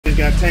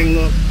got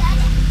tangled up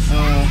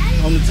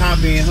on the top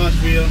end,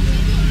 Huntsville.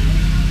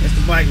 That's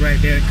the bike right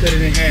there. Cut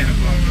it in half.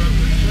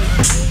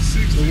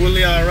 So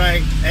Willie, all right.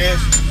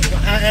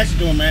 How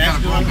Ashley doing, man? Got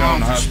a broke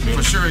arm.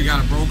 For sure, he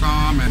got a broke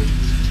arm, and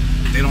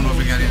they don't know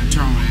if he got any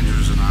terminal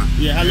injuries or not.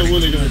 Yeah, how Little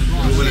Willy doing?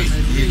 Little Willy,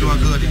 he's doing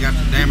good. He got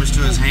damage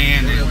to his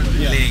hand, and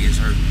his leg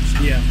is hurt. So.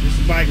 Yeah, this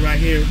is the bike right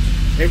here.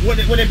 What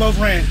they both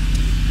ran?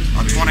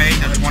 28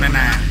 and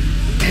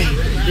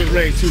 29. Good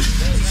race too.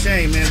 It's a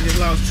shame, man. We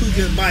just lost two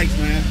good bikes,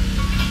 man.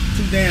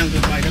 Two damn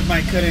good bikes. That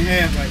bike cut in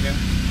half right there.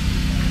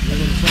 That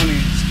was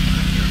funny.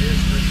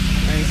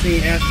 I ain't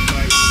seen Ashley's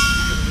bike.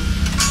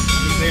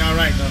 They all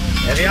right though.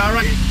 They all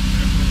right.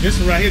 This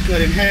one right here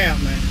cut in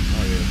half, man.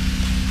 Oh yeah.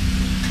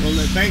 Well,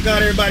 thank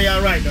God everybody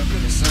all right though.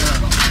 Yes, sir.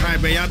 All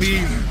right, baby, y'all be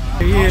easy.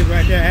 He is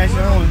right there,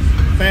 Ashley Owens,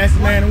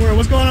 fastest man in the world.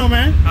 What's going on,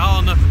 man?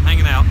 Oh, nothing.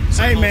 Hanging out.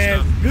 Hey,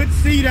 man, good to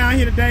see you down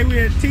here today.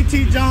 We're at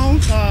TT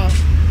Jones,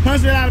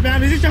 Huntsville,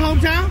 Alabama. Is this your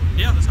hometown?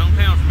 Yeah, this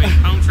hometown for me.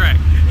 Home track.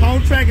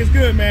 Home track is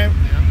good, man.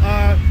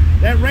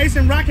 That race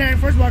in Rockingham,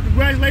 first of all,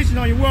 congratulations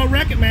on your world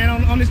record, man,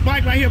 on this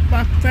bike right here,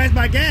 Fast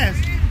by Gas.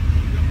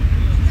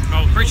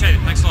 Oh, appreciate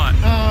it. Thanks a lot.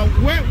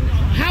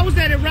 How was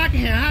that at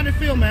Rockingham? How did it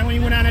feel, man, when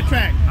you went on that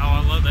track?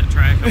 Oh, I love that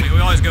track. I mean, we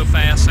always go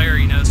fast there,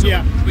 you know. So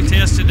yeah. We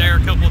tested there a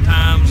couple of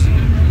times,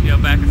 you know,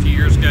 back a few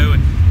years ago,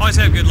 and always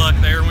had good luck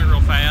there. Went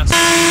real fast.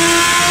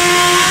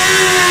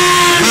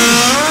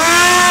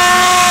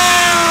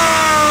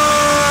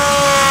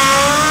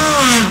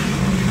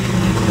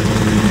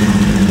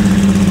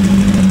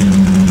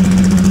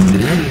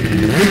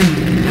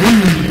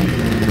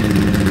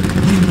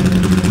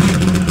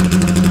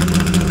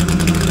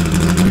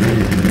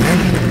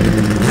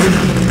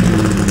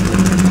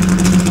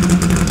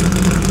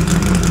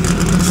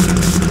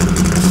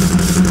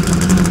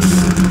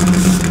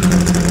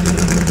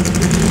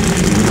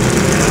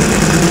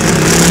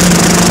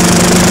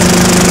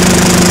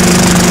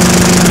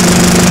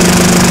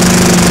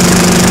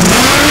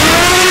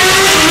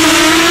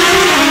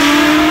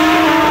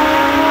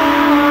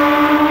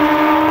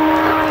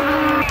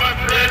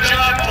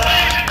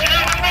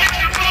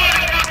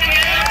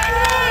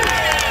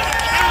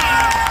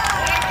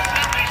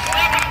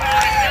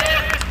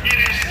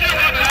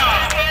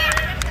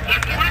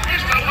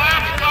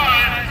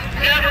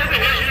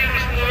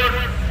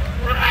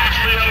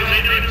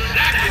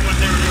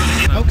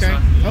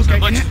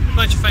 Okay.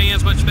 Bunch of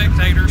fans, bunch of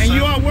spectators. And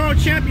you are world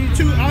champion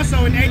too,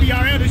 also in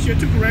ADRL this year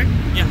too, correct?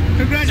 Yeah.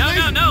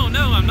 Congratulations. No,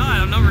 I'm not.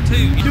 I'm number 2.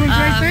 You're doing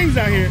great things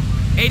out here.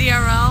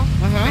 ADRL,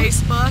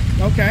 Facebook.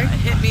 Okay.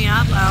 Hit me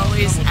up. I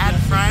always add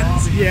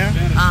friends. Yeah.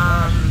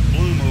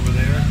 Bloom over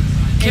there.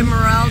 Kim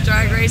Morrell,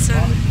 drag racing.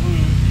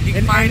 You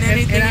can find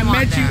anything you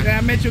want there. And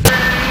I met you.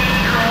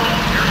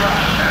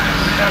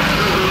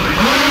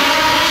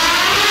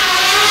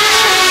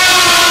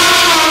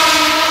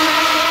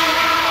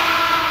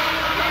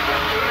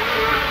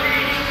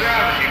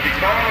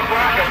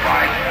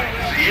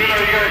 You know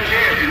you got a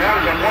chance, and that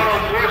was a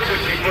 104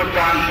 60-foot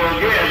time for a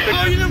guess.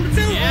 Oh, you number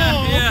 2?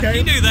 Yeah, okay.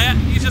 You knew that.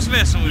 You just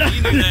messing with me.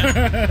 You knew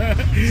that.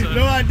 So.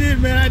 No, I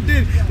did, man. I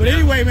did. But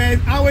anyway, man,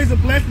 it's always a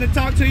blessing to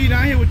talk to you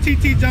down here with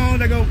TT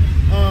Jones. I go,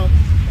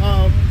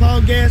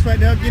 Paul Gas right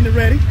there, getting it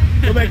ready.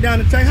 Go back down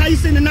the track. How you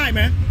seen tonight,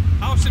 man?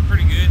 I was sitting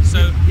pretty good.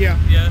 So yeah,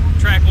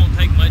 track won't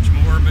take much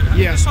more, but I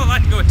just would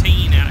like to go a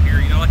teen out here.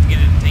 You know, I like to get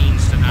into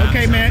teens tonight.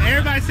 Okay, so, man.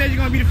 Everybody says you're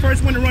gonna be the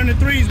first one to run the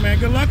 3s, man.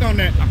 Good luck on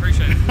that. I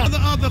appreciate it. Of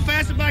the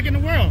fastest bike in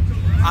the world.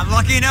 I'm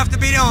lucky enough to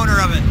be the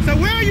owner of it. So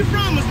where are you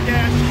from, Mr.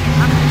 Gas?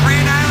 I'm from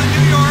Grand Island,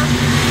 New York,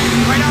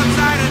 right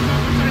outside of...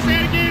 Say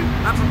it again?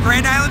 I'm from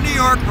Grand Island, New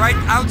York, right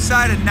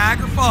outside of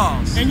Niagara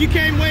Falls. And you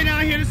came way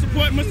down here to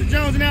support Mr.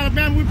 Jones in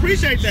Alabama. We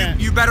appreciate that.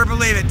 You better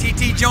believe it.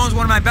 TT Jones,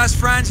 one of my best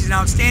friends. He's an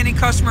outstanding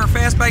customer of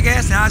Fast by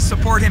Gas, and I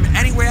support him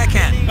any way I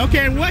can.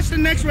 Okay, and what's the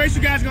next race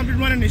you guys are going to be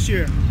running this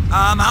year?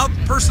 I'll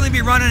personally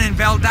be running in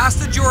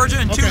Valdosta, Georgia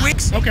in 2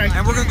 weeks. Okay.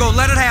 And we're going to go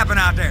let it happen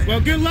out there.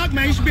 Well, good luck,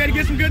 man. You should be able to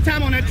get some good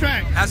time on that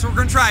track. That's what we're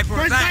going to try for.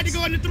 First Thanks. bike to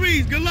go in the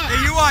 3s. Good luck.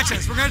 Hey, you watch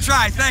us. We're going to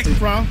try. Thanks.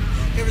 From?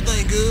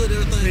 Everything good.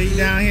 Everything good.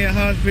 Down here in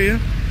Huntsville.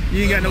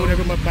 You ain't got no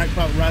whatever my bike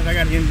Paparazzi. I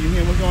got to interview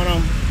him. What's going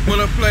on? What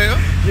up, player?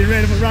 Get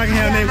ready for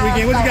Rockingham next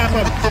weekend. What you got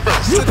for me?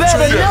 You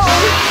better know.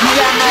 You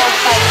got no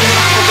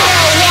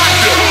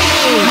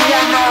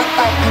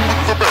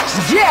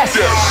Yes.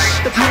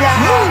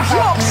 New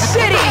York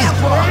City.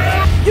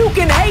 You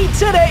can hate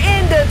to the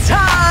end of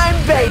time,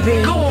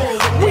 baby.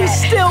 We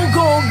still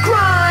gon'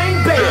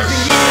 grind, baby.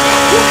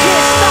 You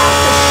can't stop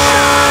the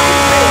shine,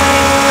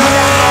 baby.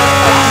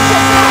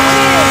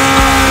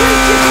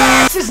 Raise your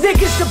glasses,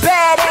 niggas the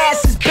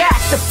badasses,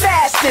 back the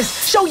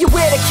fastest. Show you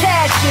where the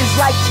cash is,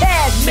 like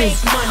Casmus.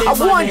 I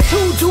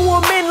 1-2 do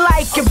 'em in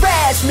like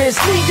Erasmus.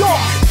 New York,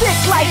 thick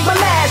like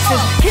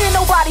molasses. Can't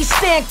nobody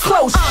stand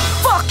close.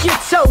 Fuck your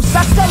toast.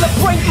 I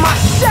celebrate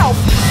myself,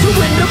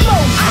 doing the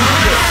most.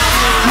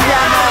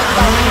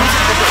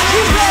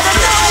 You better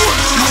know.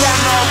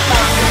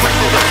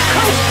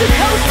 Coast to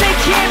coast, they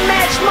can't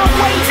match my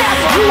weight.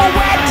 You a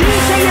whack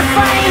DJ if I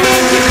ain't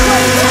in your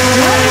crate.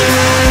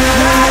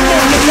 Nah,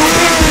 niggas, I've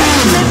been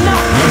patient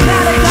enough.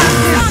 Now the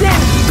doctor's in,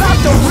 about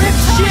to rip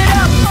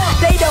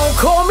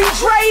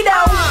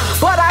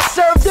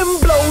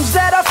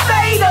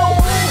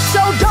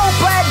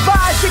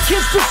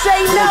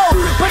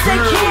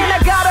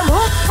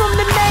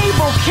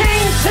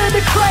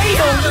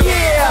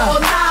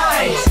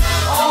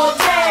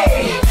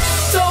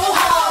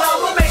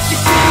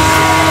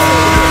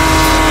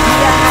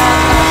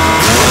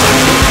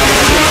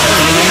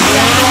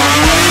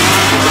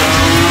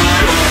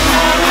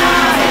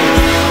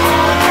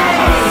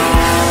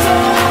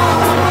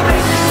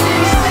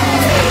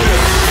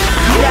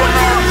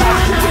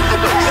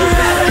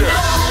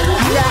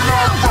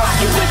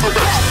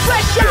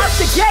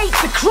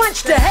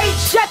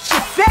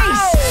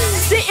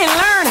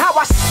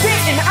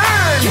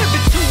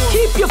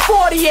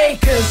 40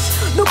 acres.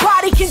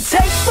 Nobody can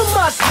take from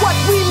us what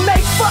we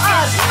make for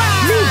us.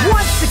 Me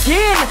once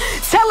again,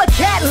 tell a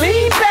cat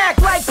lean back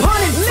like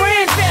punning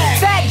friend.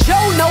 Fat Joe,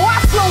 no, I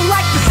flow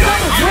like the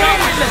summer wind.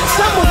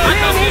 Summer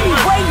wind any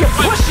way you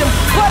push him,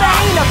 but I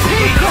ain't a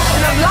pin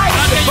cushion of life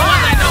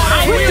survive.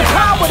 With the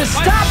power to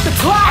stop the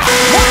clock,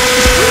 watch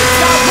the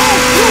streets I roll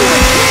through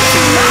and can't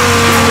be knocked.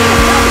 See the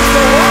numbers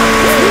go up,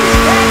 these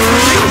facts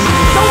release.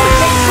 So it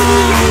takes for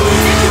you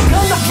niggas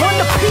gonna run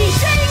the piece.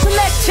 So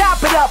let's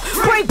chop it up,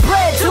 break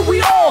bread till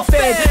we all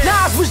fed.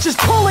 Nas was just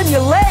pulling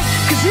your leg,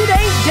 cause it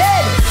ain't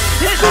dead.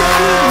 This is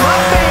my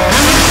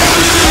fans.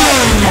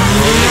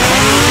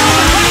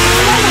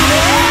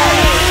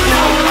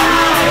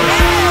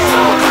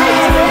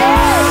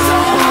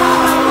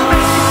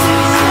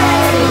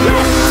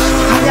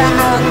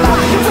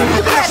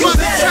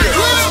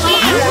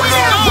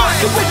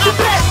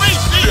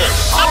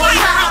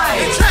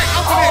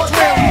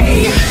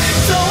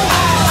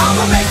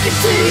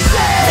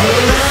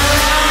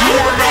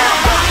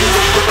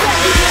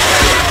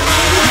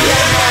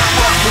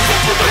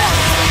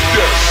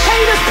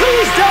 Haters,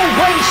 please don't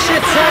waste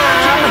your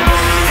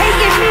time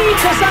hating me,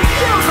 cause I'm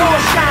still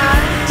gonna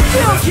shine.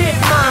 Still get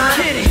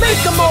mine, make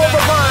them all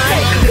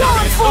rewind.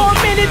 Gone for a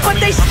minute, but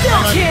they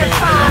still can't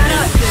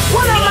find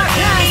one of my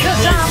kind,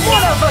 cause I'm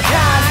one of a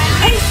kind.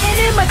 Hate and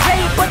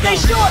imitate, but they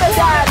sure to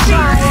die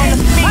trying.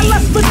 I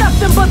lust for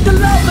nothing but the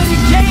love of the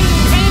game.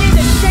 Ain't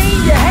it a shame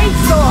you hate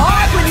so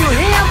hard when you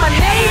hear my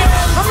name?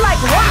 I'm like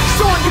rocks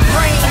on your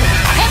brain.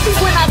 Heavy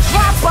when I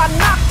drop, I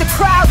knock the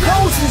crowd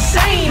goes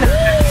insane.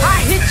 I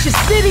hit your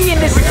city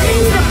and it's me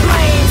to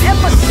blame.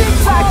 Ever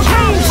since I